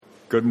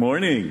Good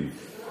morning.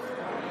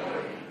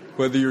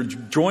 Whether you're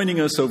joining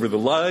us over the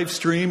live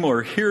stream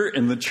or here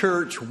in the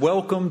church,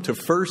 welcome to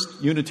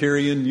First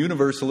Unitarian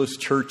Universalist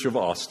Church of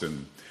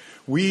Austin.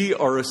 We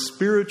are a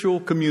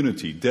spiritual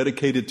community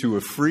dedicated to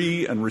a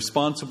free and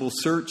responsible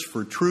search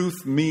for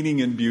truth,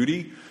 meaning, and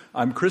beauty.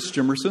 I'm Chris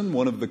Jimmerson,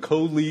 one of the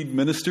co-lead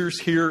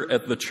ministers here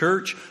at the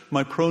church.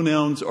 My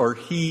pronouns are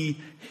he,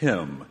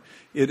 him.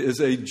 It is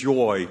a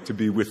joy to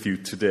be with you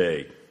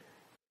today.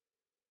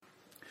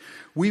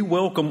 We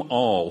welcome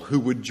all who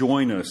would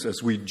join us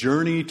as we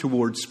journey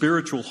toward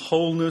spiritual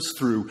wholeness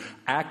through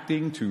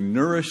acting to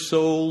nourish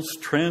souls,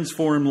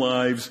 transform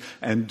lives,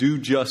 and do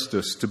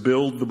justice to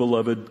build the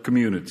beloved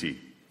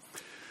community.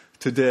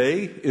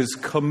 Today is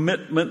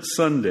Commitment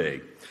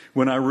Sunday,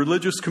 when our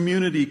religious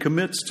community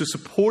commits to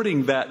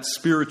supporting that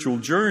spiritual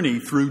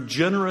journey through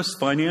generous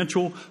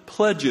financial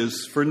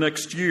pledges for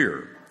next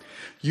year.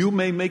 You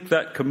may make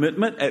that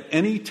commitment at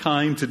any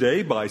time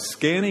today by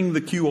scanning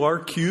the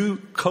QR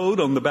code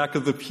on the back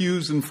of the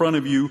pews in front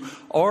of you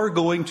or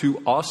going to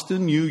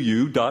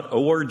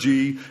austinuu.org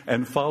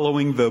and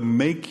following the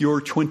Make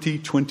Your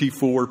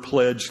 2024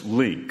 Pledge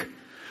link.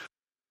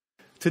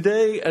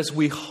 Today, as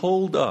we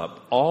hold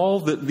up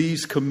all that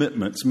these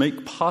commitments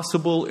make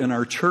possible in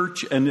our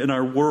church and in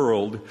our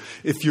world,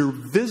 if you're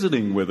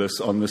visiting with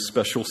us on this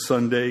special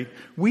Sunday,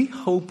 we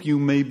hope you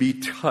may be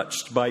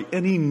touched by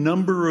any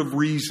number of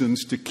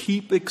reasons to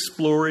keep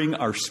exploring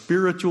our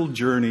spiritual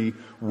journey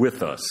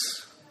with us.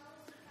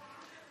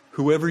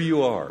 Whoever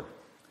you are,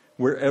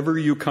 wherever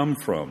you come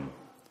from,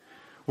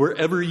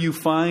 wherever you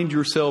find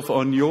yourself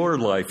on your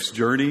life's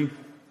journey,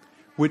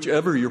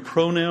 whichever your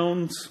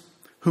pronouns,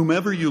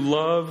 whomever you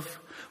love,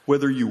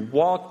 whether you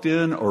walked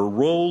in or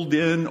rolled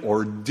in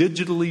or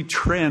digitally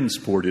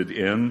transported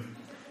in,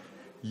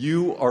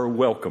 you are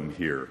welcome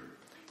here.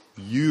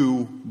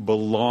 You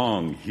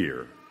belong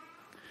here.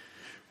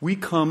 We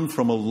come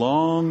from a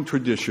long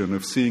tradition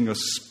of seeing a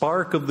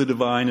spark of the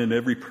divine in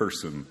every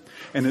person.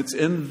 And it's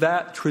in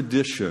that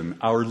tradition,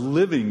 our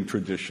living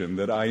tradition,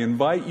 that I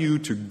invite you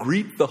to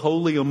greet the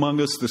holy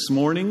among us this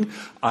morning,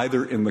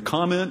 either in the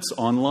comments,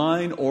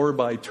 online, or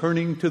by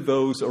turning to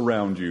those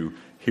around you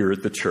here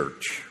at the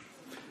church.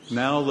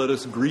 Now let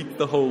us greet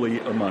the holy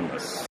among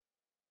us.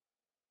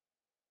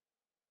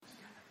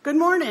 Good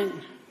morning.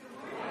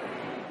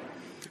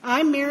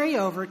 I'm Mary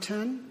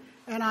Overton,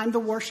 and I'm the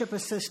worship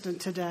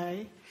assistant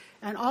today,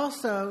 and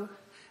also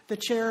the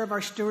chair of our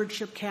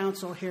stewardship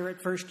council here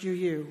at First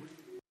UU.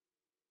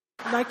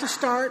 I'd like to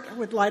start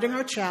with lighting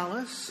our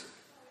chalice.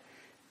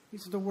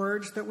 These are the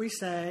words that we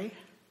say.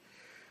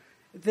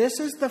 This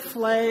is the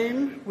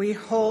flame we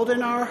hold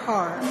in our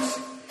hearts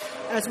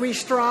as we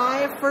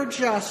strive for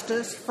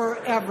justice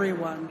for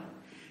everyone.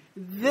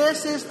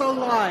 This is the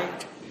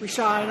light we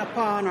shine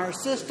upon our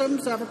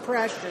systems of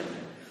oppression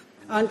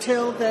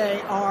until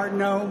they are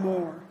no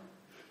more.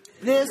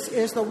 This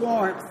is the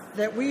warmth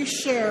that we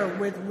share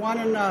with one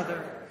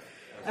another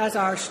as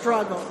our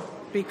struggle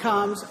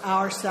becomes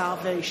our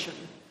salvation.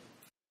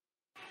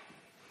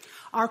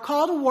 Our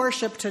call to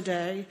worship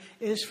today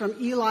is from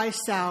Eli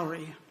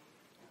Sowery.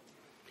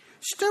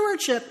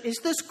 Stewardship is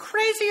this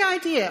crazy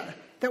idea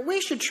that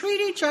we should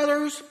treat each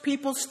other's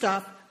people's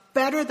stuff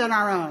better than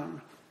our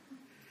own.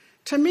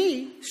 To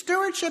me,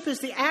 stewardship is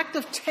the act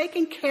of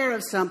taking care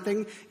of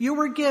something you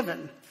were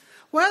given,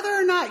 whether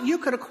or not you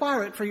could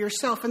acquire it for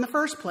yourself in the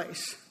first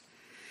place.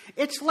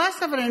 It's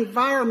less of an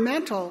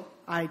environmental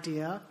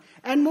idea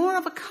and more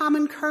of a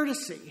common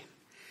courtesy,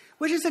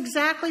 which is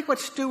exactly what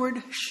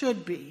steward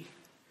should be.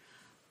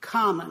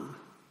 Common.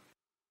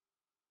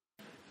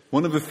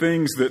 One of the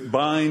things that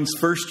binds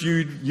First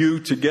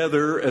UU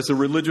together as a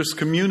religious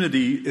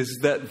community is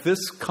that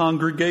this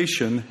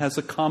congregation has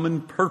a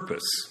common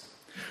purpose.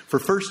 For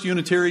First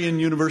Unitarian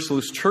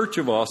Universalist Church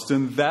of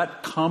Austin,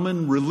 that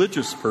common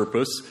religious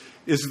purpose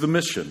is the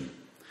mission.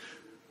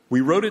 We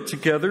wrote it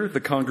together,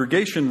 the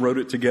congregation wrote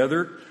it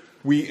together,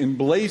 we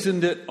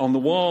emblazoned it on the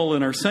wall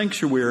in our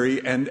sanctuary,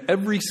 and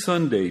every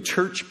Sunday,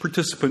 church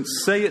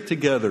participants say it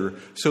together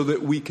so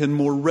that we can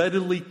more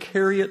readily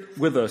carry it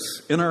with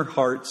us in our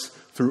hearts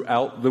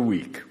throughout the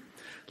week.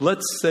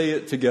 Let's say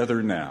it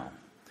together now.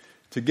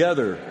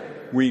 Together,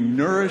 we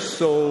nourish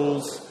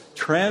souls,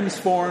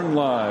 transform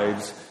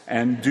lives,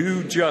 and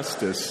do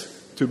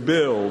justice to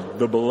build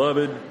the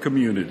beloved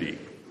community.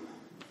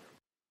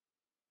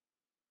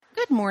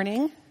 Good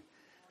morning.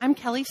 I'm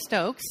Kelly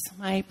Stokes.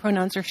 My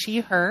pronouns are she,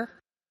 her.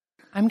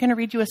 I'm going to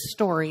read you a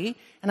story,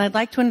 and I'd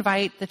like to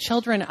invite the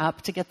children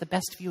up to get the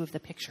best view of the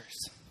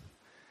pictures.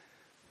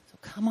 So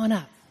come on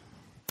up.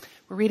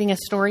 We're reading a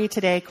story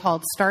today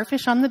called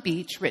Starfish on the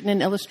Beach, written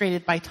and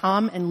illustrated by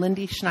Tom and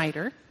Lindy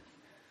Schneider.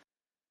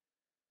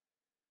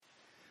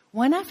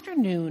 One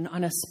afternoon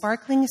on a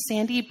sparkling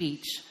sandy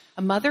beach,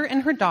 a mother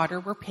and her daughter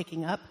were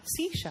picking up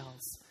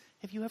seashells.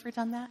 Have you ever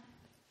done that?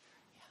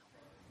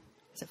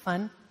 Yeah. Is it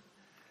fun?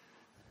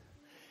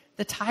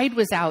 The tide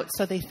was out,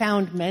 so they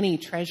found many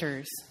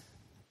treasures.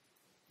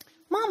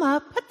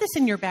 "Mama, put this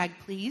in your bag,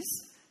 please,"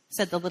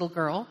 said the little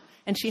girl,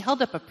 and she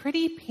held up a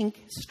pretty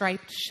pink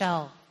striped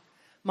shell.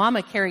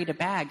 Mama carried a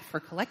bag for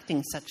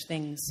collecting such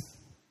things.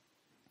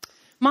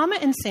 Mama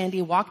and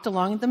Sandy walked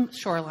along the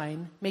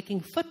shoreline,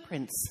 making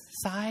footprints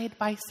side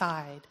by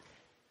side.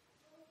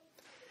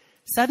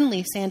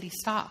 Suddenly, Sandy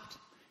stopped.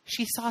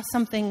 She saw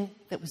something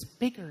that was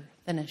bigger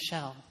than a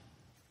shell.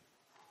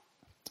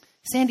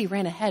 Sandy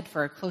ran ahead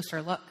for a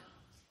closer look.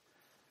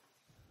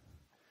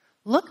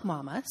 "Look,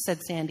 Mama,"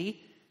 said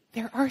Sandy,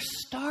 "there are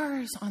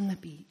stars on the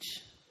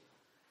beach."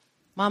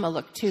 Mama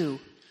looked too.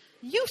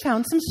 "You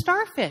found some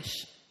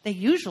starfish. They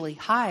usually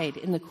hide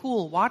in the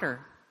cool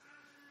water."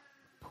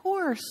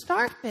 "Poor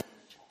starfish,"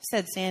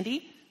 said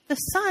Sandy. "The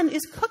sun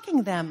is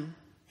cooking them."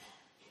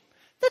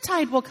 "The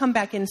tide will come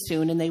back in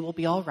soon and they will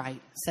be all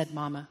right," said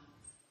Mama.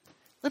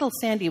 Little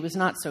Sandy was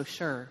not so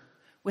sure.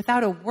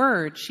 Without a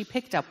word, she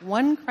picked up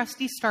one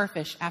crusty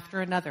starfish after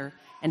another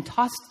and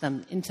tossed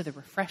them into the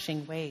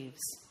refreshing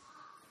waves.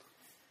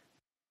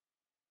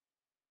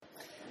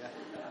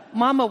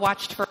 Mama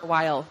watched for a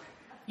while.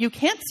 "You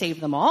can't save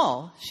them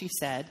all," she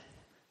said.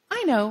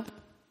 "I know,"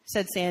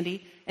 said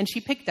Sandy, and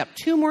she picked up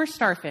 2 more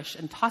starfish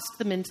and tossed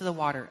them into the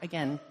water,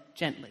 again,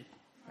 gently.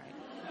 Right?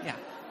 Yeah.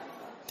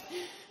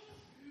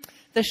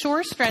 The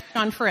shore stretched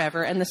on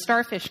forever, and the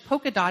starfish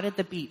polka-dotted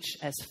the beach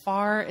as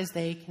far as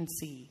they can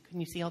see. Can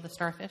you see all the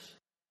starfish?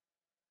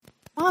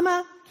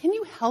 "Mama, can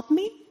you help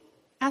me?"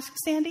 asked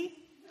Sandy.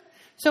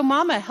 So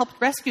Mama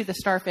helped rescue the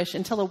starfish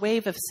until a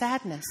wave of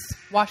sadness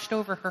washed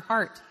over her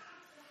heart.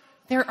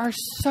 "There are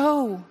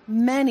so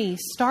many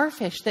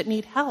starfish that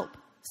need help,"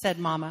 said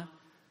Mama.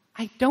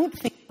 "I don't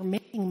think we're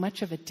making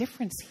much of a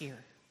difference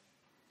here."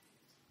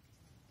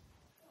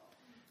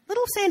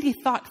 Little Sandy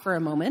thought for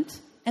a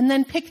moment and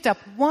then picked up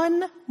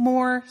 1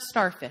 more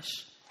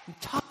starfish and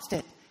tossed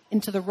it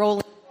into the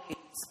rolling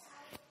waves.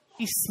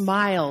 She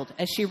smiled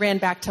as she ran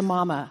back to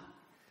Mama.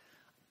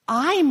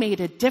 "I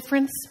made a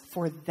difference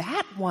for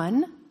that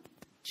one,"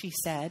 she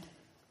said.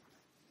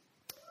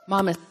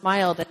 Mama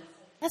smiled and said,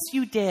 "Yes,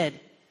 you did."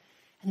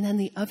 And then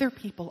the other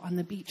people on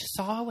the beach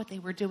saw what they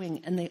were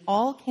doing, and they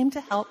all came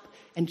to help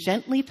and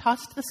gently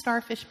tossed the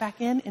starfish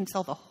back in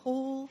until the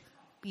whole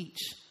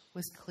beach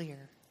was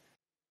clear.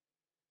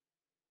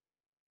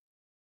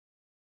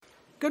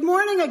 Good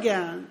morning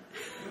again.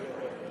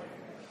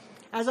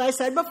 As I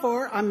said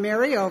before, I'm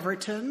Mary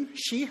Overton,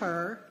 she,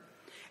 her,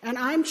 and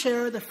I'm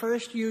chair of the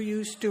First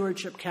UU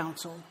Stewardship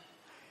Council.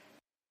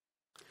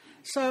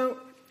 So,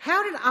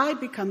 how did I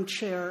become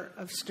chair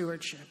of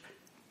stewardship?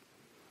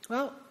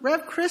 Well,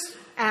 Rev Chris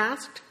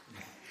asked,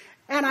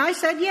 and I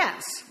said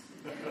yes,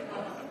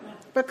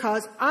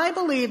 because I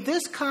believe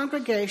this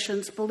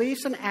congregation's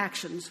beliefs and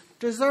actions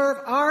deserve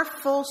our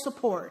full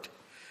support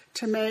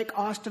to make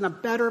Austin a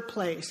better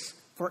place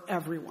for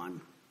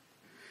everyone.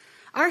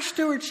 Our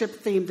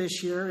stewardship theme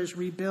this year is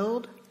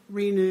Rebuild,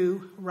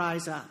 Renew,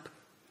 Rise Up.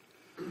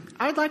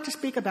 I'd like to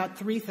speak about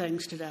 3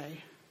 things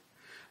today.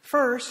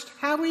 First,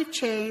 how we've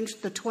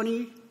changed the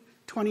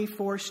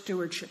 2024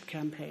 stewardship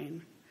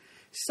campaign.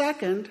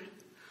 Second,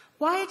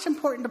 why it's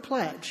important to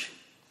pledge.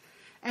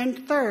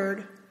 And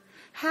third,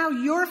 how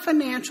your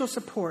financial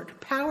support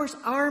powers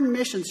our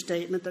mission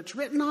statement that's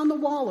written on the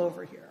wall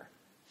over here.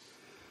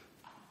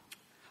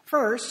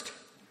 First,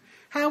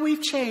 how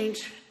we've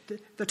changed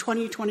the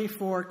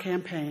 2024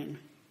 campaign.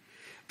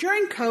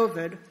 During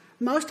COVID,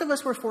 most of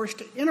us were forced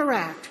to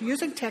interact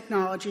using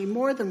technology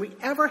more than we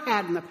ever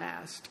had in the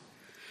past.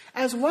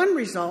 As one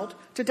result,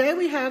 today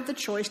we have the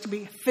choice to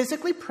be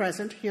physically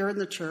present here in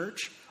the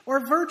church or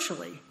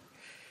virtually,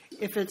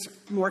 if it's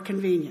more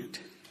convenient.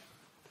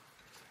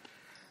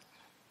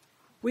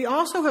 We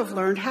also have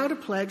learned how to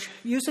pledge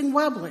using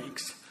web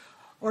links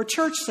or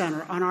Church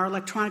Center on our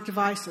electronic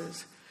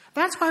devices.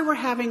 That's why we're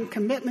having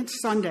Commitment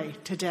Sunday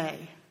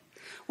today.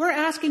 We're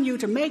asking you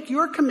to make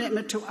your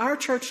commitment to our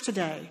church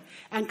today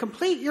and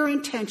complete your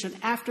intention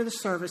after the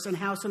service in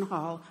House and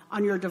Hall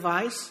on your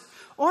device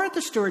or at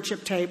the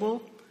stewardship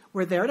table.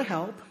 We're there to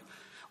help.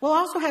 We'll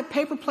also have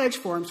paper pledge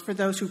forms for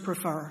those who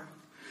prefer.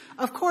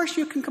 Of course,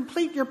 you can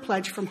complete your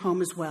pledge from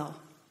home as well.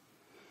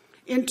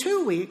 In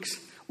 2 weeks,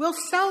 we'll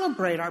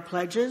celebrate our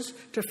pledges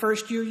to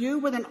First UU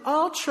with an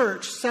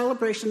all-church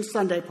celebration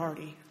Sunday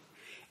party.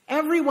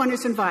 Everyone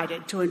is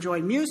invited to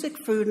enjoy music,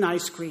 food, and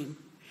ice cream.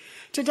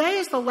 Today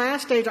is the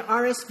last day to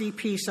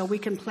RSVP so we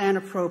can plan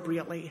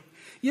appropriately.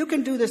 You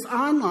can do this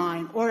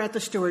online or at the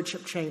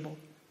stewardship table.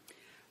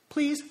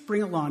 Please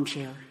bring a lawn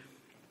chair.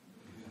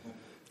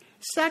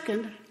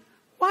 Second,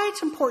 why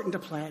it's important to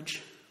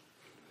pledge.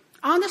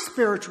 On the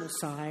spiritual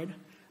side,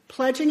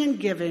 pledging and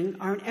giving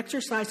are an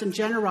exercise in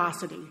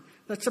generosity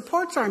that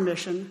supports our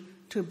mission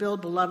to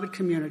build beloved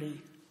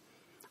community.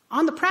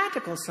 On the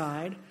practical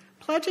side,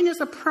 pledging is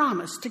a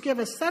promise to give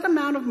a set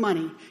amount of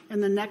money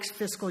in the next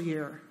fiscal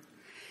year.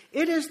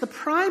 It is the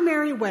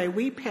primary way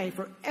we pay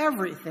for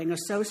everything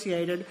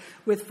associated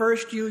with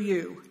First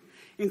UU,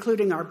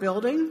 including our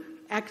building,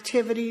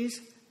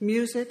 activities,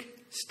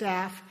 music,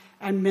 staff,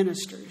 and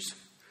ministers.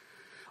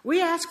 We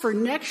ask for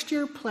next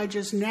year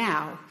pledges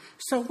now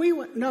so we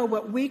know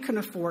what we can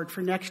afford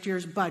for next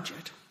year's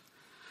budget.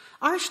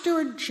 Our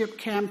stewardship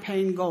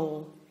campaign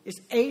goal is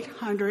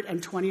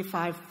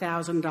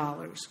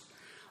 $825,000,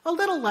 a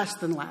little less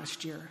than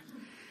last year.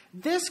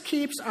 This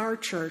keeps our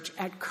church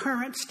at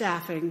current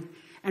staffing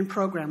and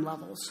program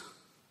levels.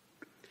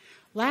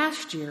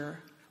 Last year,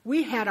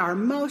 we had our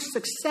most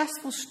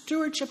successful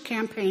stewardship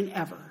campaign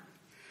ever.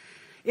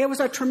 It was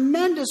a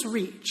tremendous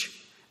reach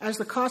as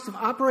the cost of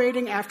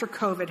operating after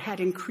COVID had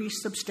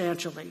increased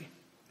substantially.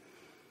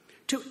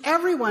 To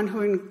everyone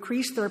who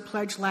increased their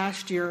pledge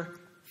last year,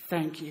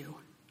 thank you.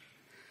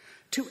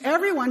 To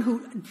everyone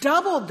who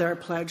doubled their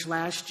pledge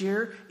last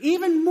year,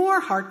 even more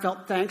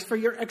heartfelt thanks for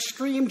your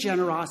extreme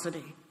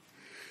generosity.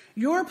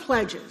 Your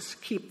pledges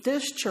keep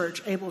this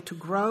church able to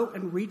grow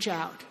and reach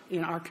out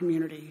in our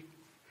community.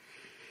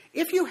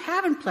 If you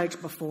haven't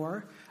pledged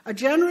before, a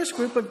generous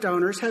group of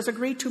donors has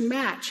agreed to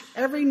match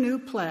every new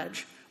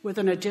pledge with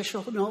an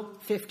additional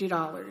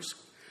 $50.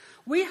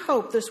 We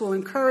hope this will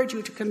encourage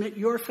you to commit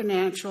your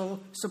financial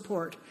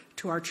support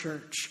to our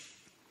church.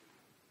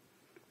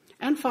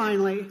 And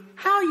finally,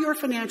 how your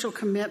financial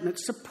commitment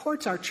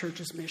supports our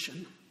church's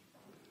mission.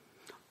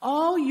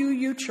 All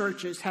UU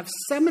churches have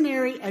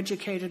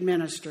seminary-educated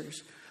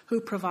ministers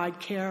who provide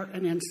care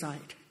and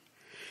insight.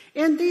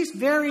 In these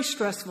very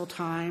stressful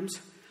times,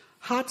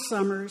 hot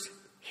summers,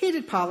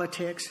 heated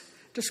politics,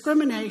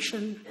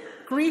 discrimination,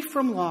 grief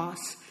from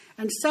loss,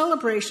 and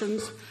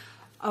celebrations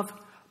of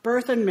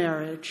birth and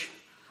marriage,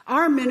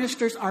 our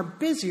ministers are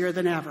busier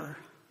than ever.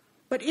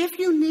 But if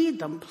you need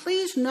them,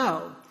 please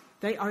know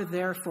they are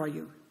there for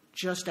you.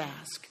 Just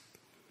ask.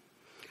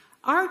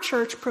 Our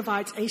church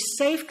provides a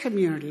safe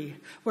community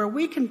where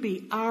we can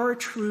be our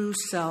true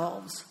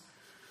selves,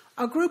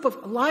 a group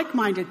of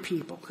like-minded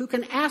people who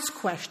can ask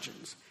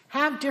questions,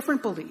 have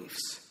different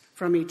beliefs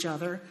from each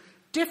other,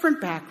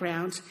 different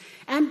backgrounds,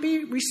 and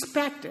be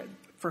respected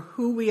for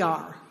who we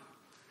are.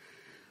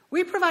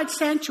 We provide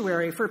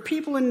sanctuary for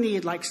people in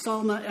need like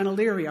Salma and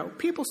Illyrio,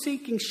 people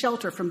seeking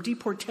shelter from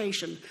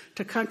deportation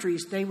to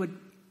countries they would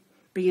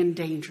be in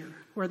danger,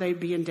 where they'd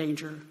be in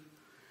danger.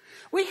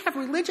 We have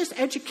religious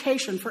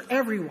education for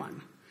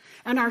everyone,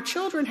 and our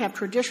children have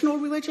traditional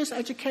religious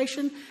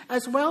education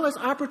as well as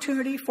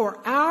opportunity for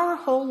our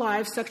whole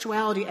life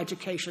sexuality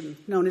education,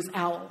 known as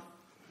OWL.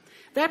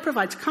 That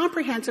provides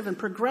comprehensive and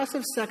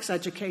progressive sex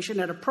education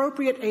at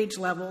appropriate age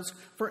levels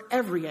for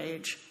every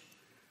age.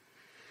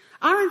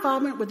 Our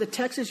involvement with the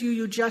Texas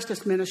UU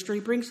Justice Ministry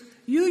brings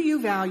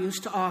UU values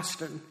to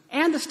Austin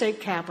and the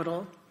state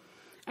capitol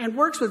and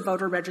works with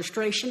voter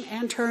registration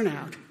and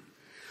turnout.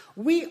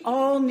 We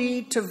all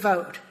need to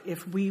vote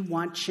if we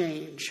want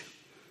change.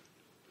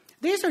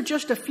 These are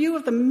just a few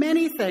of the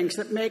many things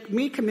that make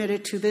me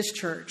committed to this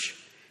church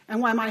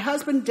and why my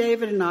husband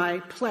David and I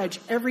pledge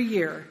every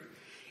year,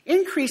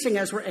 increasing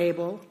as we're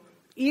able,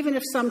 even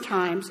if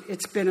sometimes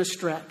it's been a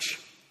stretch.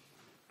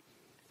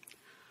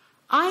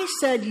 I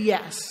said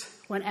yes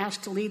when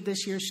asked to lead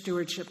this year's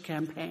stewardship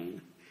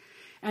campaign.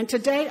 And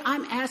today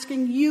I'm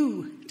asking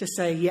you to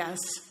say yes.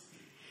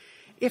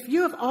 If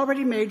you have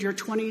already made your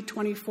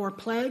 2024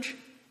 pledge,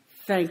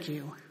 thank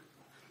you.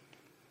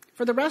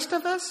 For the rest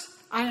of us,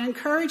 I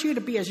encourage you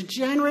to be as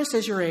generous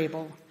as you're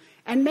able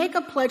and make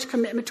a pledge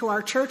commitment to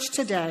our church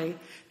today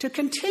to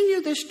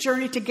continue this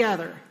journey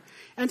together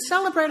and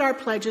celebrate our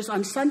pledges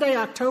on Sunday,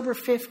 October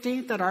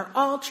 15th at our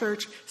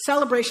all-church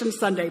Celebration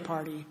Sunday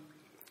party.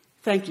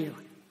 Thank you.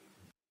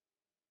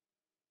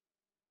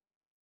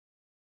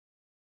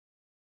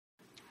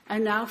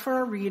 And now for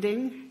a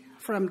reading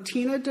from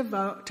Tina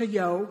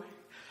DeYo,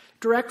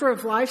 Director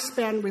of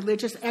Lifespan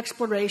Religious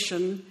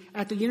Exploration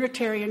at the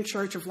Unitarian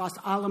Church of Los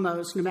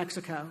Alamos, New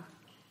Mexico.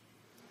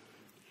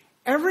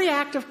 Every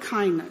act of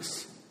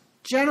kindness,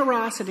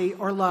 generosity,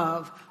 or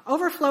love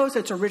overflows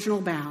its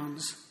original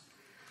bounds.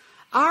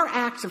 Our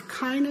acts of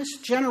kindness,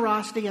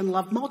 generosity, and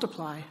love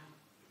multiply.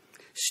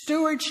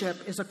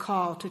 Stewardship is a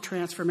call to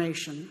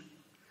transformation.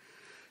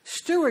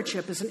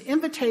 Stewardship is an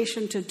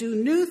invitation to do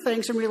new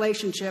things in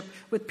relationship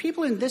with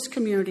people in this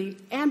community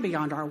and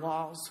beyond our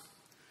walls.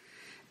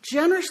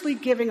 Generously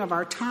giving of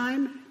our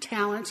time,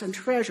 talents, and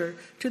treasure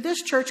to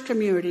this church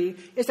community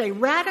is a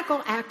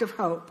radical act of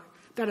hope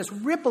that has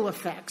ripple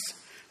effects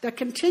that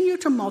continue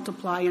to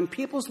multiply in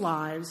people's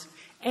lives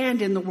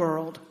and in the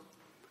world.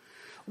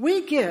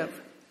 We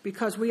give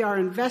because we are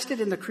invested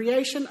in the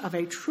creation of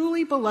a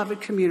truly beloved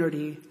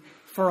community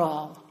for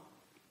all.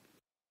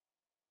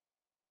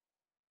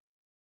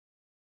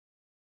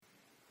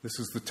 This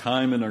is the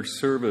time in our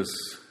service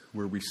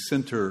where we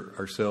center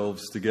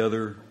ourselves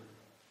together.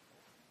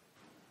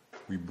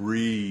 We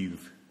breathe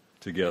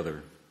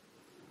together.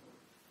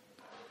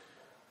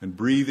 And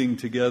breathing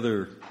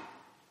together,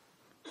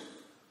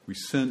 we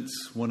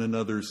sense one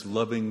another's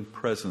loving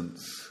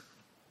presence.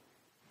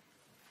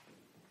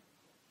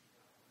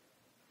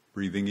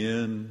 Breathing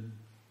in,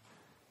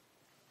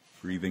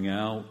 breathing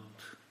out.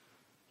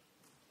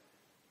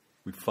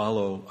 We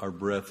follow our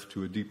breath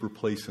to a deeper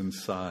place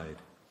inside,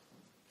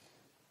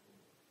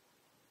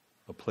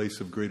 a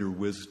place of greater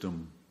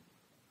wisdom,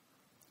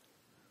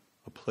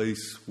 a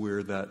place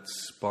where that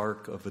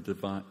spark of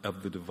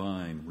the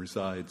divine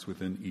resides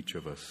within each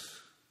of us.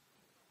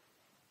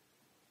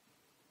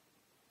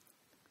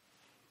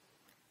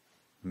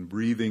 And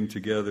breathing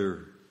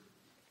together,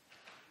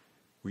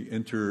 we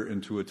enter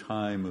into a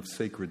time of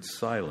sacred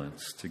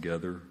silence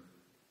together,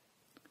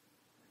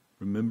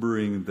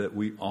 remembering that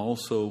we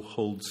also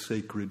hold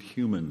sacred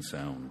human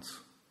sounds,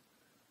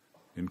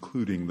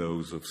 including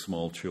those of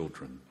small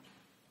children.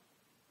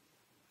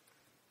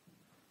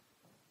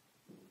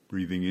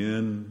 Breathing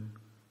in,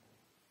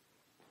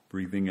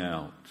 breathing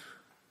out,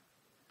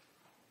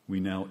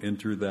 we now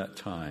enter that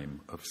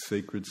time of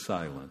sacred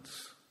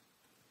silence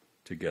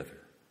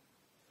together.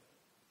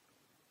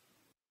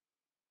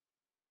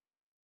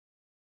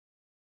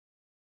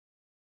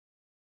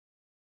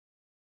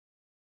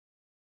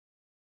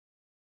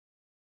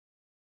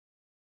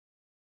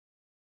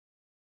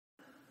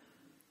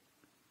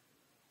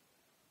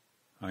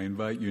 I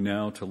invite you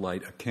now to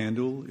light a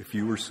candle if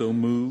you were so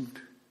moved.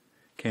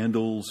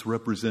 Candles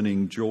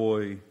representing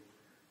joy,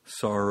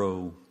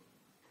 sorrow,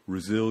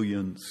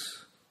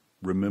 resilience,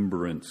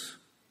 remembrance,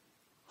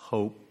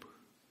 hope.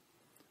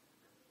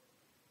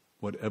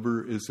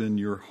 Whatever is in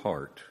your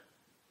heart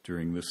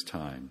during this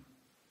time.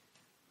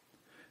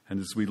 And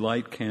as we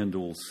light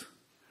candles,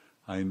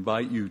 I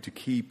invite you to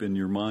keep in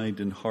your mind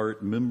and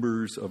heart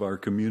members of our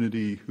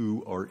community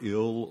who are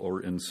ill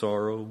or in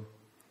sorrow,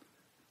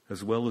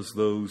 as well as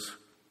those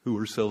who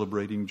are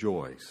celebrating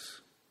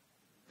joys.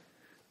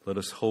 Let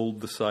us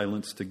hold the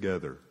silence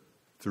together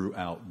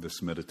throughout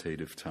this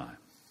meditative time.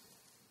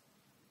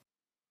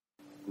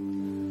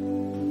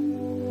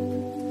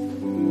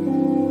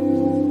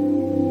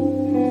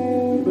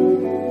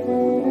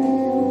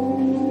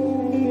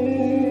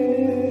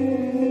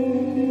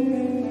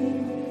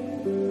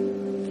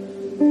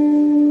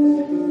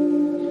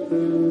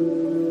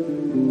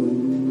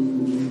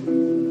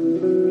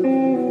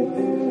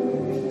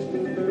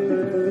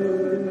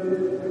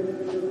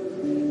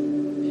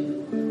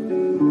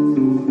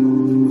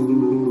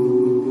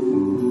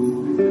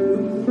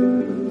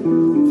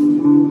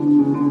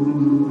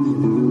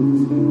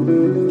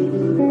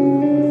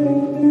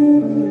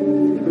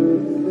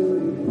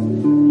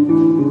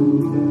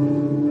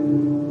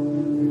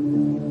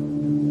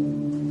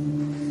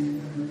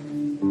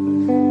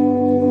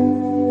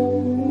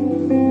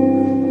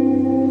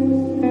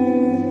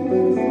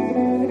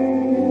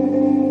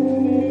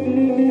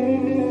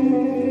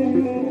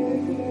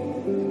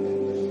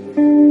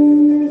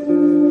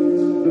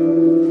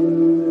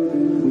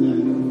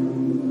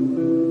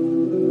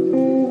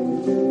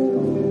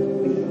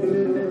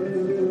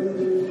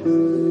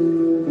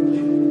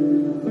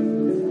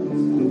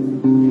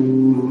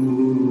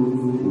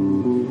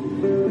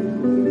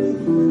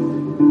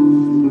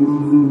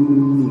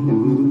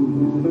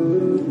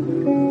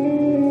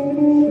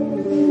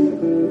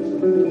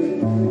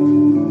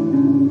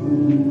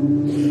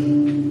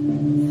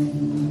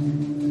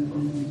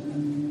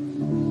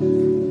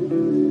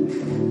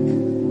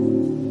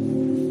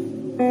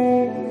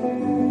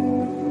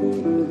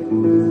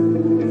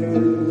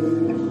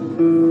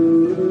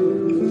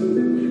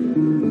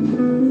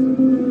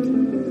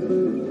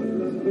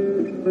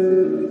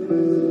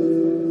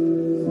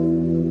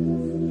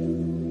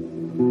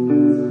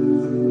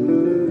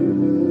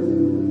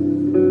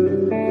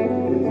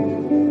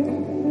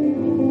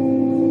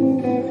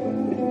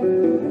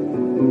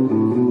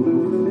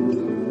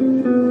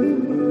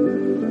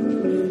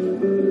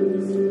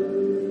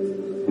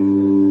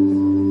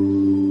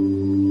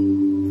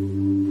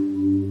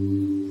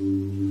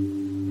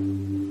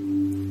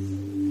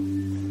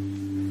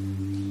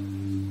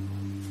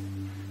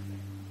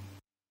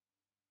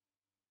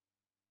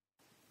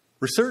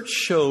 Research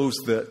shows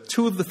that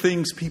two of the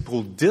things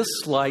people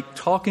dislike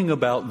talking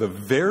about the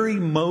very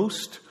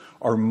most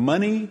are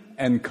money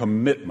and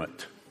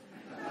commitment.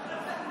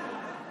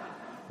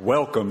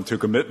 Welcome to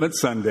Commitment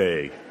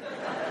Sunday.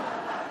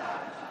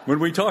 When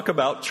we talk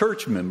about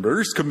church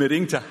members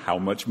committing to how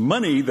much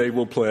money they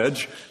will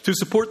pledge to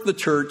support the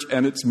church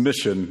and its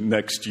mission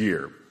next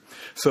year.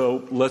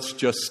 So let's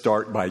just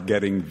start by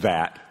getting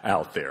that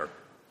out there.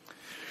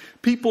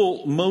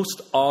 People most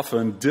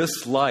often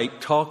dislike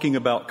talking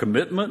about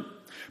commitment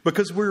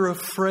because we're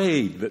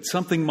afraid that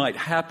something might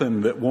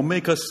happen that will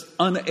make us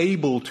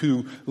unable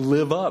to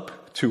live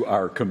up to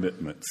our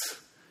commitments.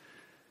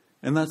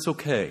 And that's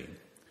okay.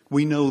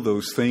 We know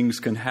those things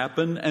can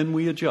happen and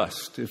we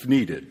adjust if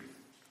needed.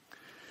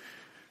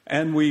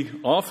 And we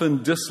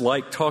often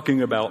dislike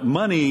talking about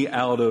money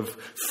out of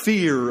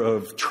fear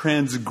of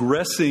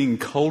transgressing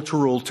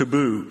cultural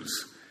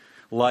taboos.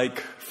 Like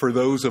for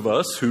those of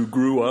us who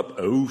grew up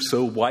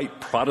so white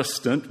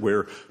Protestant,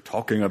 where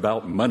talking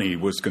about money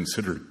was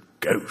considered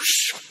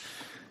gauche.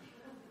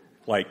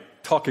 Like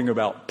talking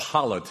about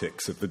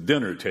politics at the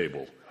dinner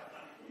table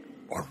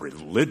or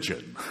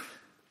religion.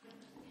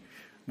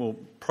 We'll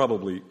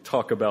probably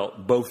talk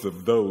about both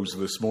of those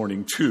this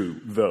morning too,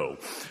 though.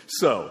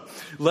 So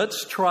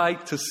let's try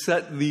to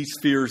set these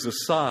fears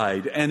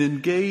aside and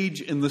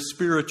engage in the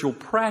spiritual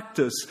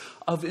practice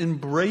of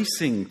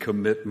embracing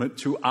commitment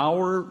to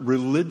our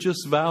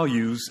religious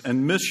values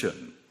and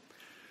mission.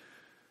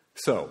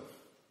 So,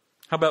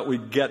 how about we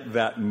get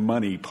that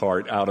money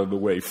part out of the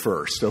way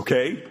first,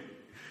 okay?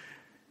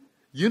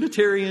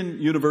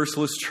 Unitarian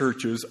Universalist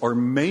churches are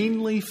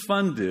mainly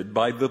funded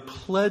by the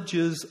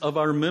pledges of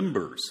our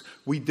members.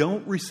 We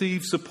don't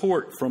receive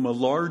support from a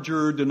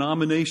larger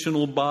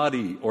denominational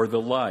body or the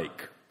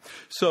like.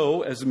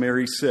 So, as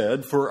Mary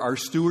said, for our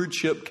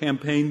stewardship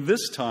campaign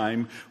this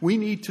time, we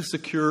need to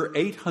secure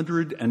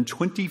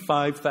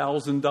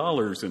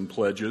 $825,000 in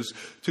pledges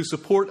to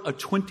support a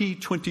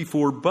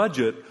 2024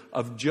 budget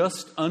of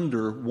just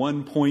under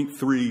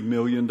 $1.3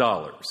 million.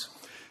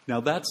 Now,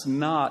 that's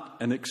not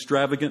an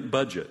extravagant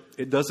budget.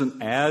 It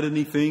doesn't add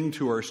anything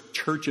to our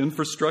church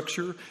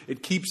infrastructure.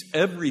 It keeps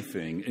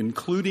everything,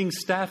 including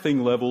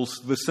staffing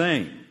levels, the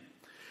same.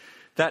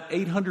 That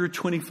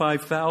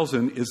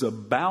 $825,000 is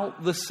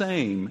about the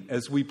same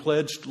as we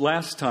pledged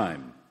last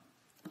time.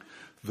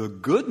 The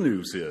good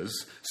news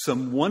is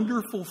some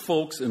wonderful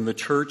folks in the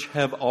church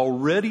have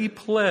already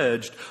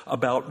pledged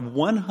about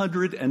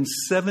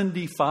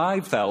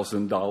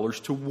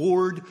 $175,000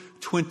 toward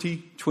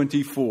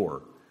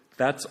 2024.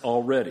 That's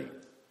already.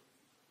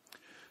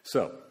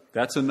 So,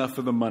 that's enough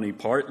of the money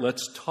part.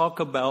 Let's talk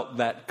about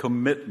that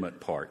commitment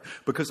part,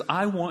 because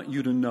I want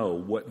you to know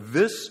what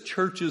this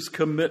church's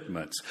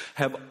commitments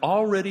have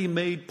already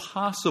made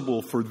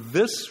possible for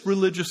this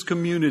religious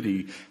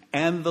community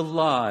and the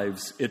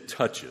lives it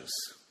touches.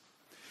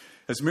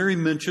 As Mary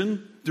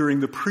mentioned, during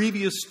the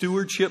previous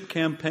stewardship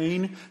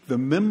campaign, the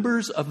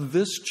members of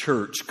this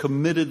church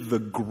committed the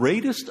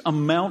greatest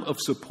amount of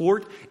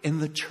support in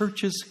the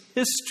church's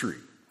history.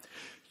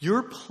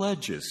 Your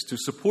pledges to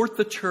support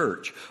the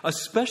church,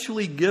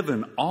 especially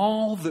given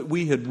all that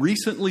we had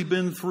recently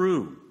been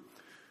through,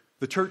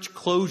 the church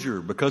closure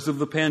because of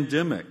the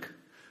pandemic,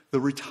 the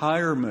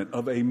retirement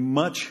of a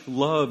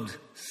much-loved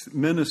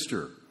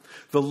minister,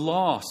 the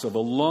loss of a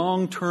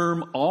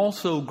long-term,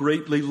 also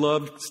greatly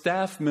loved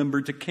staff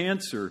member to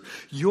cancer,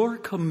 your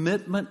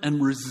commitment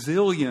and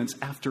resilience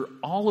after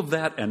all of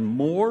that and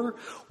more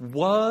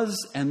was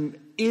and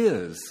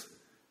is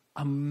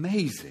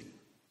amazing.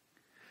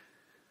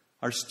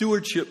 Our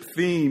stewardship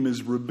theme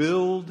is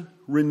rebuild,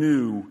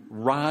 renew,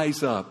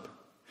 rise up.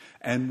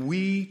 And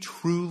we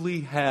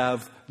truly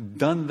have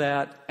done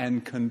that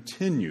and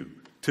continue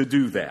to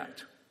do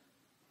that.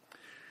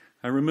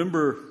 I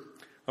remember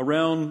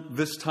around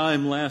this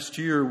time last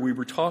year, we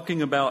were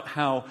talking about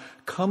how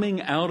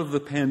coming out of the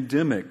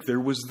pandemic, there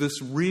was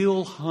this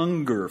real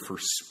hunger for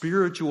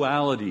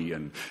spirituality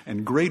and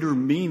greater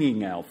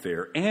meaning out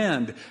there.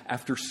 And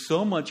after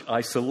so much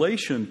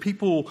isolation,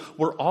 people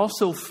were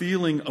also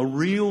feeling a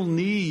real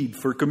need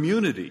for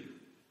community.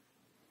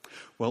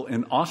 Well,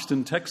 in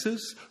Austin,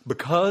 Texas,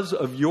 because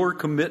of your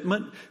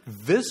commitment,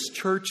 this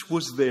church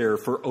was there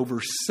for over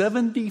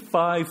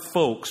 75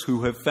 folks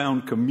who have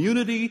found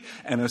community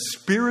and a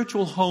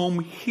spiritual home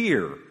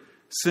here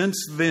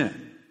since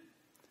then.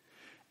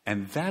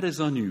 And that is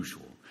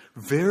unusual.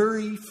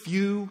 Very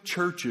few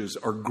churches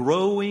are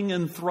growing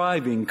and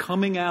thriving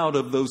coming out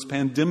of those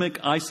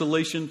pandemic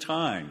isolation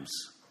times.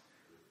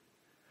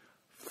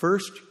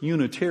 First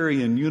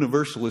Unitarian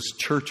Universalist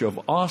Church of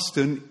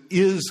Austin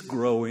is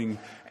growing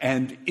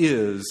and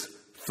is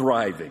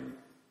thriving.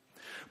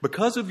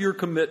 Because of your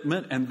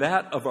commitment and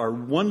that of our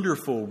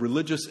wonderful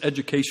religious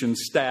education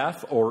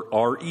staff, or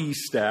RE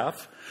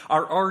staff,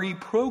 our RE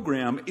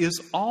program is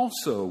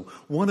also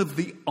one of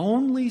the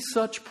only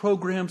such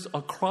programs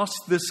across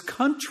this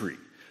country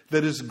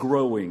that is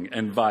growing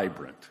and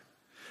vibrant.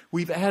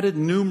 We've added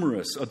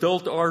numerous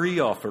adult RE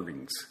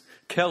offerings.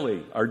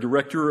 Kelly, our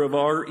director of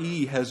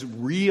RE, has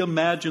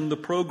reimagined the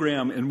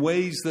program in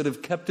ways that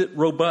have kept it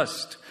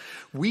robust.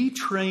 We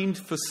trained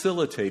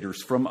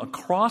facilitators from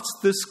across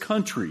this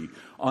country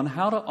on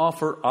how to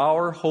offer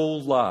Our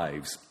Whole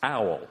Lives,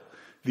 OWL,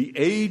 the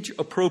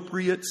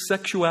age-appropriate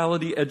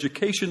sexuality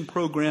education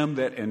program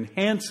that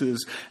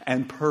enhances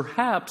and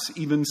perhaps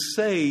even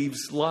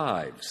saves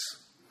lives.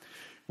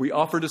 We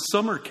offered a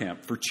summer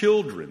camp for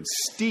children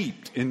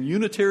steeped in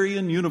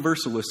Unitarian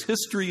Universalist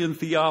history and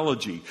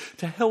theology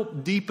to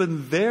help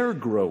deepen their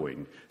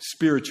growing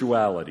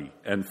spirituality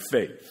and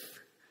faith.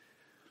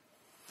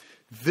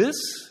 This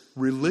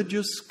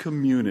religious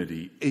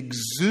community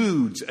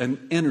exudes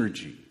an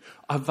energy,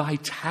 a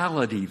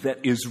vitality that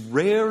is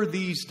rare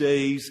these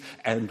days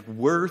and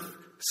worth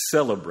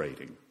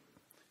celebrating.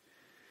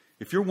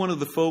 If you're one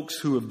of the folks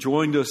who have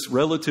joined us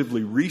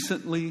relatively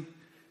recently,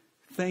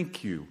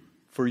 thank you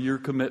for your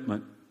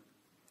commitment.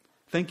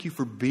 Thank you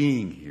for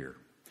being here.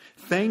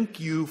 Thank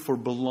you for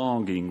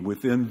belonging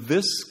within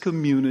this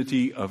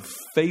community of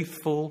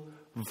faithful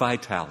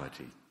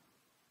vitality.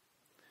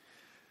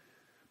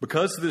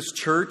 Because this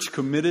church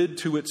committed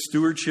to its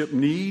stewardship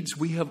needs,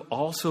 we have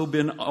also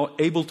been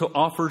able to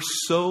offer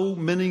so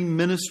many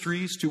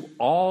ministries to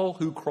all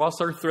who cross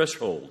our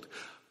threshold,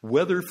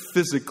 whether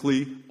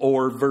physically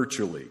or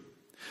virtually.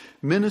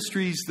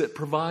 Ministries that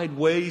provide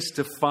ways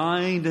to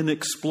find and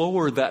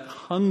explore that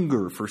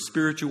hunger for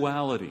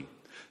spirituality,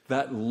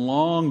 that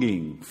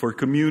longing for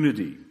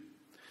community.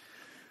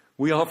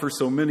 We offer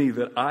so many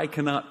that I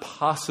cannot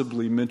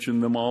possibly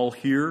mention them all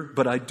here,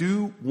 but I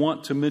do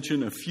want to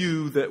mention a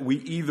few that we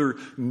either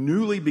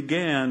newly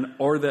began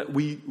or that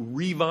we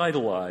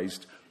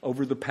revitalized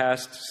over the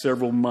past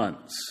several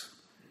months.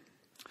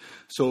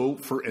 So,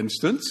 for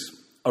instance,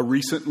 a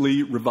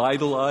recently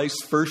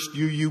revitalized First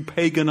UU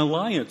Pagan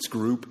Alliance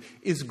group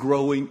is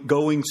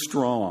going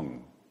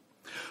strong.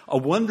 A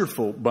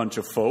wonderful bunch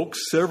of folks,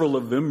 several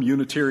of them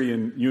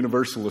Unitarian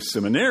Universalist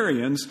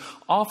seminarians,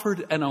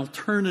 offered an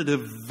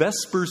alternative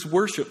Vespers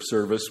worship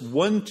service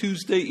one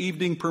Tuesday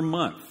evening per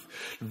month.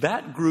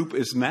 That group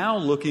is now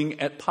looking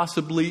at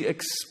possibly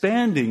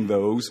expanding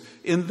those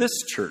in this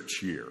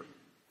church year.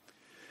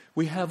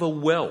 We have a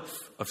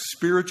wealth of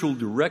spiritual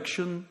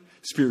direction,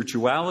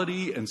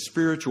 spirituality, and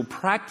spiritual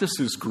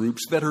practices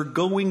groups that are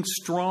going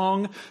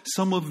strong,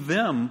 some of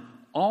them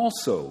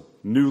also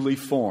newly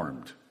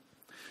formed.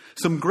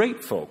 Some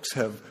great folks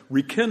have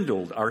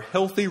rekindled our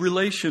Healthy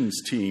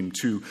Relations team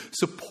to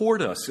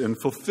support us in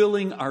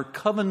fulfilling our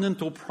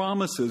covenantal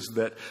promises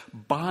that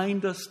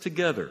bind us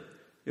together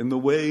in the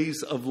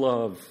ways of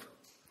love.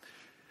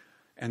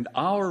 And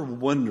our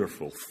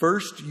wonderful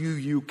First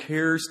UU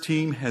Cares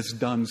team has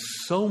done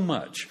so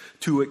much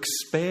to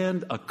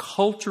expand a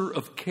culture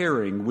of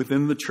caring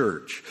within the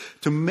church,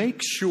 to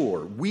make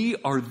sure we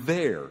are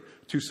there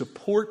to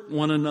support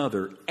one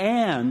another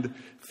and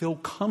feel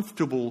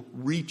comfortable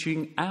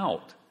reaching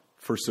out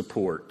for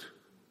support.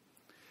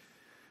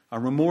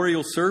 Our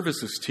Memorial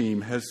Services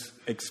team has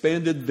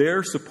expanded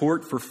their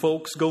support for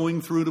folks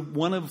going through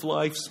one of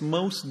life's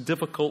most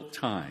difficult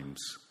times,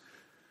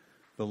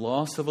 the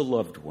loss of a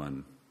loved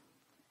one.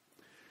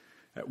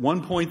 At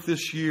one point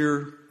this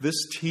year,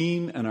 this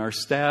team and our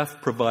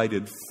staff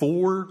provided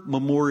 4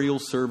 memorial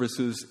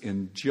services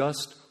in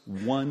just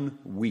 1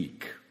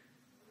 week.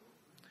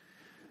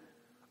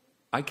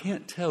 I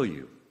can't tell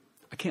you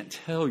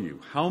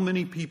how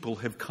many people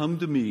have come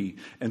to me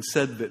and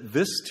said that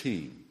this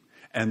team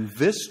and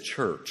this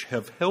church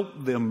have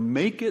helped them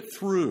make it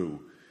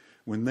through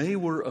when they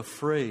were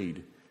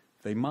afraid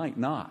they might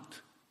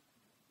not.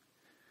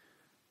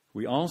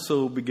 We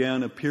also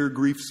began a peer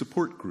grief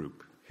support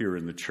group here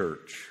in the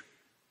church.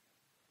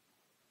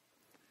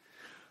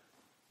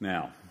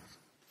 Now,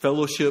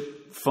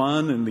 fellowship,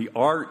 fun, and the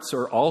arts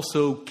are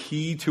also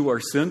key to our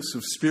sense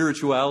of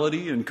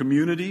spirituality and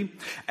community,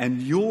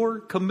 and your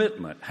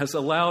commitment has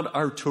allowed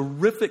our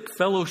terrific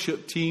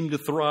fellowship team to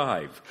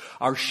thrive,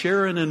 our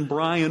Sharon and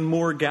Brian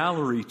Moore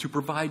Gallery to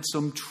provide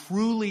some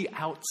truly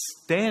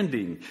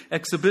outstanding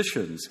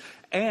exhibitions,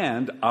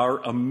 and our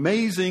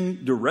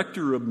amazing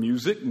director of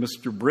music,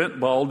 Mr. Brent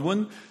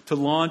Baldwin, to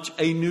launch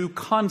a new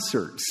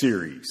concert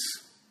series.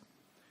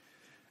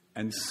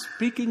 And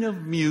speaking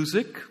of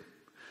music,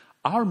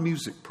 our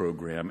music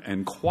program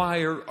and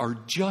choir are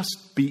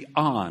just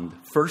beyond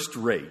first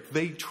rate.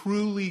 They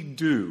truly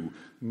do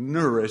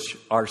nourish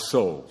our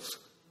souls,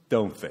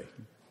 don't they?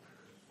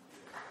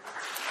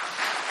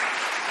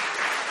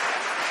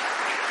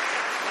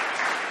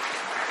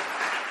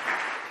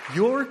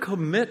 Your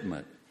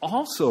commitment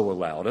also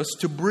allowed us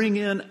to bring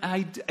in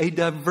a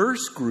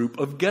diverse group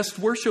of guest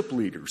worship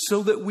leaders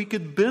so that we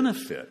could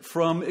benefit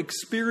from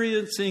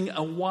experiencing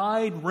a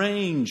wide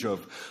range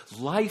of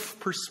life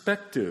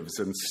perspectives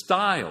and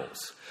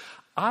styles.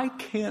 I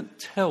can't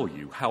tell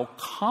you how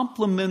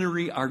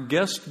complimentary our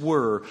guests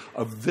were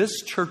of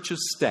this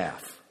church's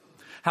staff,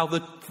 how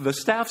the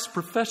staff's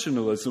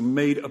professionalism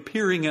made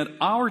appearing at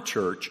our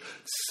church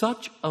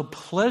such a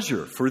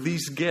pleasure for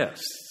these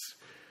guests.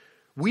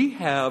 We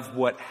have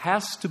what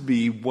has to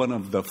be one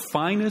of the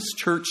finest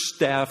church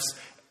staffs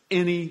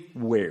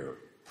anywhere.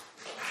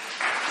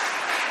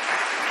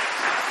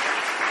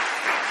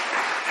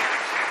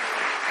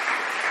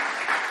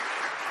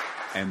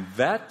 And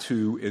that,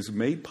 too, is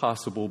made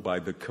possible by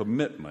the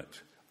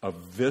commitment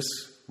of this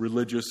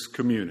religious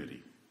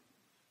community.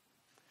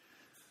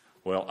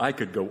 Well, I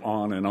could go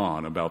on and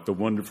on about the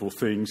wonderful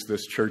things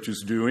this church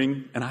is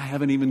doing, and I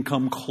haven't even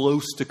come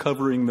close to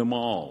covering them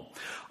all.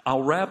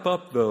 I'll wrap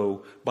up,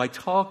 though, by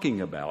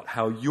talking about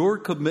how your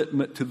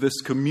commitment to this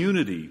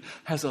community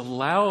has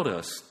allowed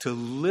us to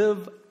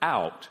live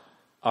out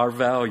our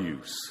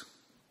values.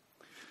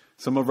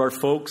 Some of our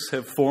folks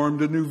have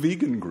formed a new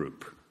vegan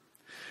group.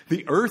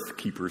 The Earth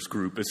Keepers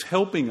group is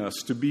helping us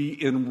to be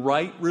in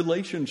right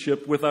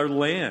relationship with our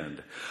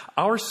land.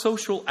 Our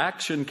Social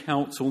Action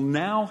Council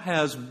now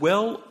has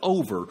well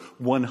over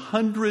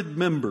 100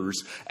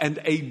 members and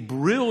a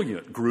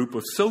brilliant group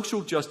of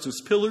social justice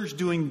pillars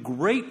doing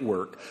great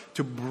work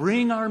to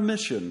bring our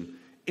mission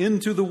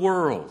into the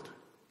world.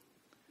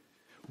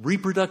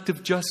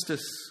 Reproductive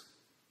justice,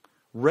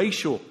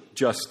 racial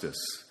justice,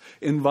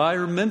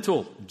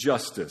 environmental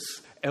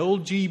justice,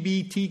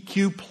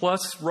 LGBTQ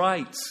plus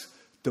rights,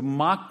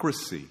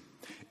 democracy,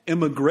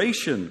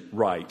 immigration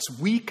rights.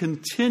 We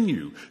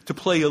continue to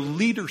play a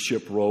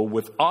leadership role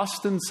with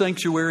Austin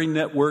Sanctuary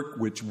Network,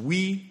 which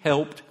we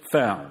helped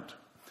found.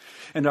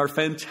 And our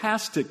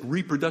fantastic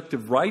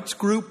reproductive rights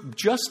group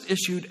just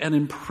issued an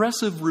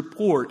impressive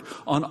report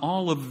on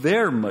all of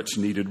their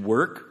much-needed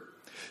work.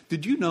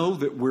 Did you know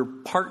that we're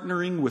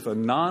partnering with a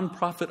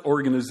nonprofit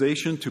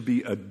organization to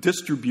be a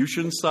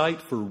distribution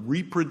site for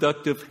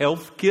reproductive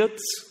health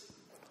kits?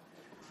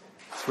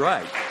 That's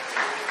right.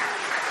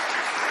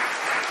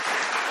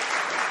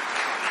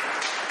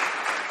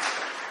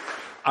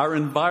 Our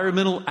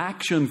environmental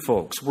action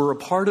folks were a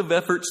part of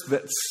efforts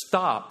that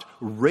stopped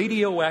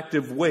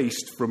radioactive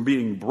waste from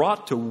being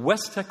brought to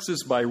West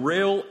Texas by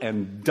rail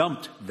and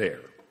dumped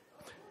there.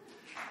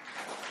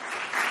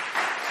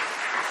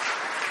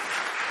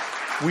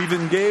 We've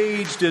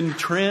engaged in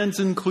trans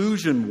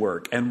inclusion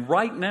work and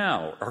right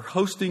now are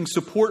hosting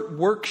support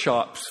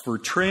workshops for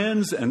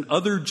trans and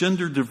other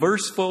gender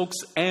diverse folks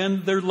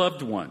and their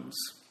loved ones.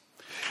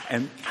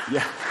 And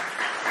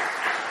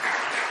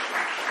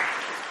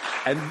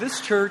this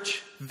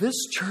church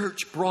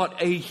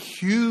brought a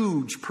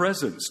huge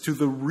presence to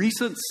the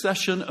recent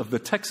session of the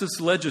Texas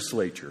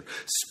legislature,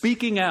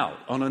 speaking out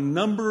on a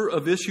number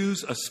of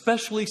issues,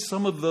 especially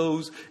some of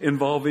those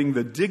involving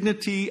the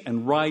dignity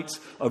and rights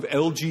of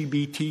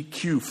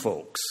LGBTQ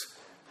folks.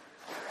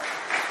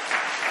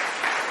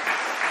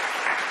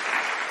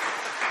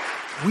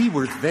 We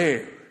were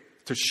there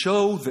to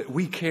show that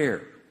we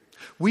care.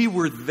 We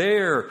were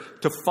there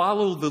to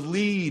follow the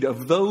lead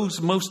of those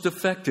most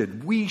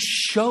affected. We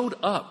showed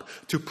up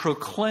to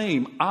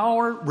proclaim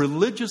our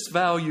religious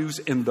values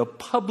in the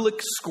public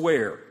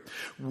square.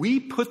 We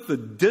put the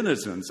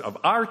denizens of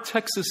our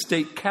Texas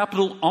state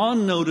capitol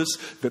on notice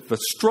that the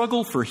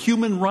struggle for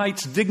human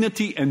rights,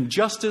 dignity, and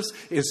justice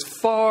is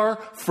far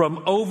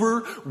from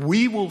over.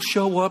 We will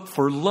show up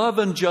for love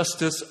and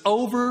justice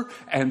over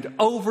and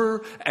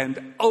over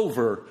and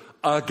over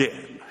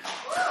again.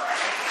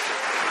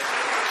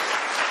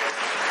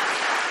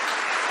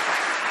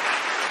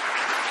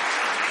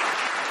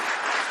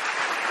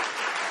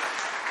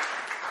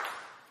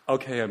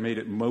 Okay, I made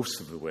it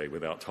most of the way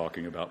without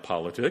talking about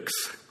politics.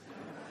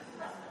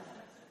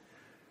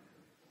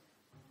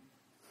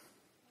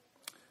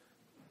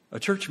 A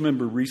church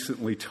member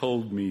recently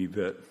told me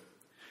that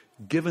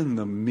given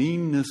the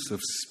meanness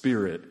of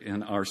spirit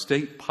in our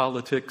state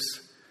politics,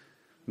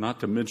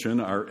 not to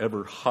mention our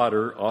ever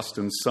hotter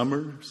Austin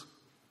summers,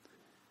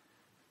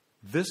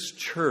 this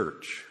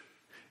church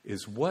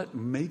is what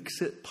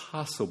makes it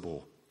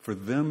possible for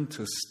them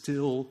to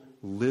still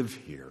live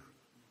here.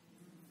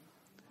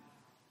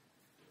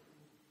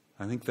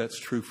 I think that's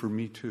true for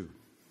me too.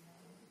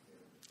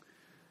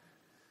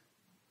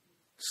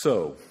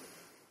 So,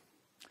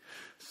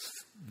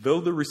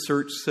 though the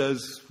research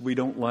says we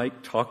don't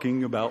like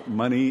talking about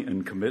money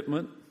and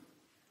commitment,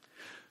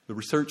 the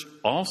research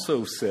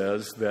also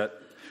says that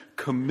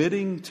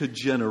committing to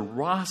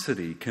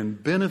generosity can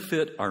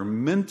benefit our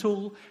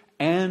mental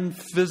and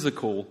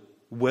physical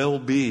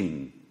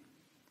well-being.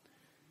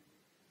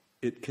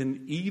 It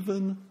can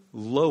even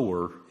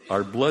lower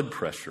our blood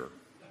pressure.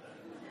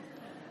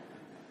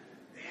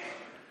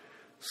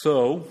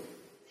 So,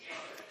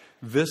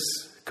 this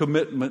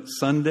Commitment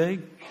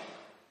Sunday,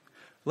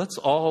 let's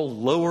all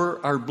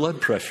lower our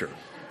blood pressure.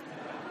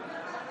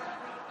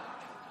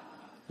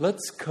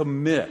 Let's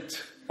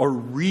commit or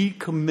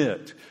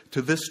recommit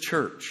to this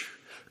church.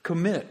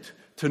 Commit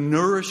to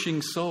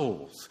nourishing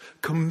souls.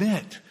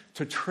 Commit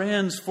to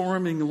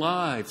transforming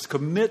lives.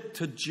 Commit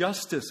to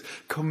justice.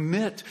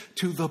 Commit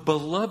to the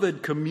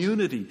beloved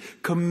community.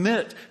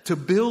 Commit to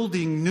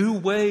building new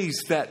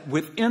ways that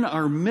within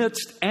our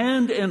midst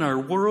and in our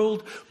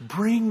world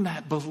bring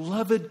that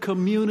beloved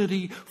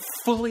community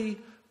fully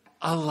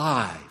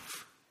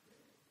alive.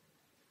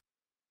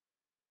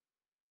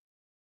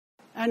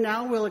 And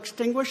now we'll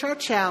extinguish our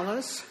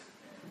chalice.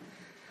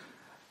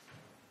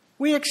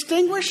 We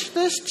extinguish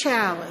this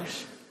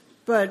chalice,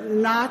 but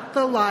not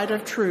the light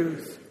of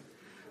truth,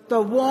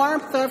 the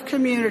warmth of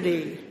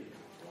community,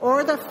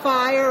 or the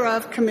fire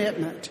of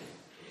commitment.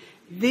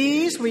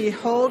 These we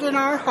hold in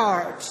our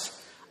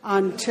hearts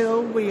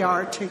until we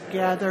are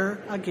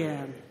together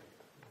again.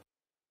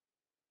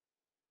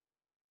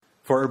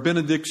 For our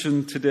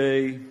benediction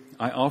today,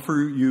 I offer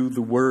you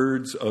the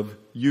words of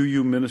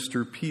UU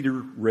Minister Peter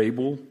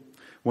Rabel,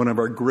 one of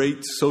our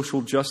great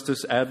social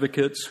justice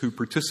advocates who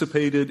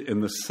participated in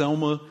the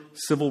Selma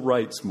Civil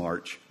Rights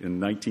March in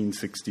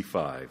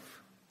 1965.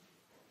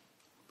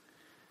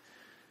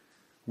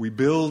 We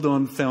build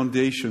on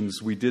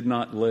foundations we did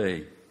not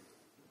lay.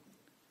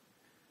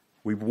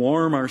 We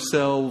warm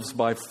ourselves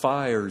by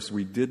fires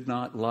we did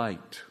not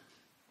light.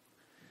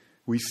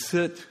 We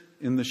sit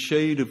in the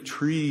shade of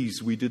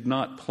trees we did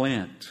not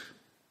plant.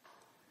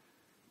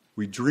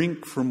 We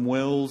drink from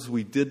wells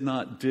we did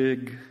not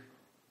dig.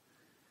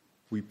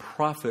 We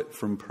profit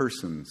from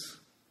persons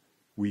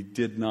we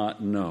did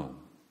not know.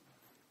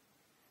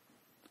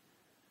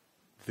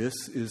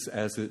 This is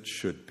as it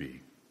should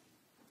be.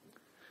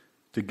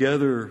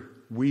 Together,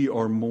 we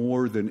are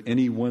more than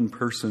any one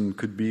person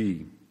could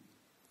be.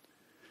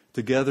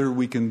 Together,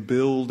 we can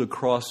build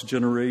across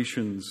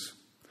generations.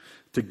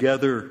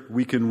 Together,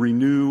 we can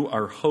renew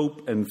our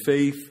hope and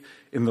faith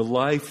in the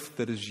life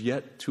that is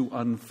yet to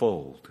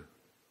unfold.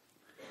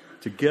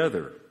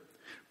 Together,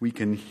 we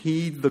can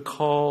heed the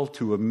call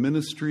to a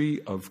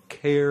ministry of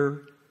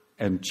care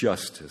and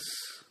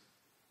justice.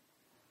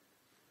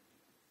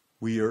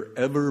 We are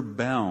ever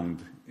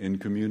bound in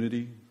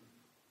community.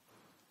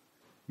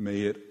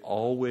 May it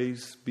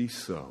always be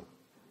so.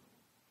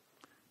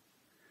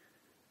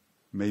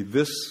 May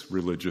this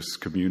religious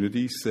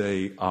community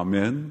say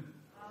Amen,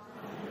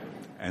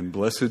 and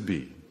blessed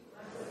be.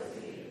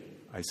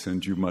 I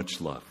send you much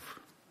love.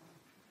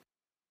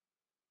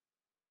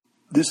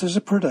 This is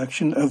a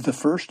production of the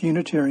First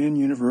Unitarian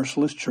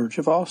Universalist Church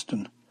of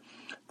Austin.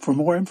 For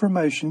more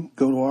information,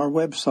 go to our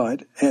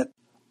website at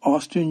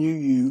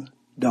austinuu.org.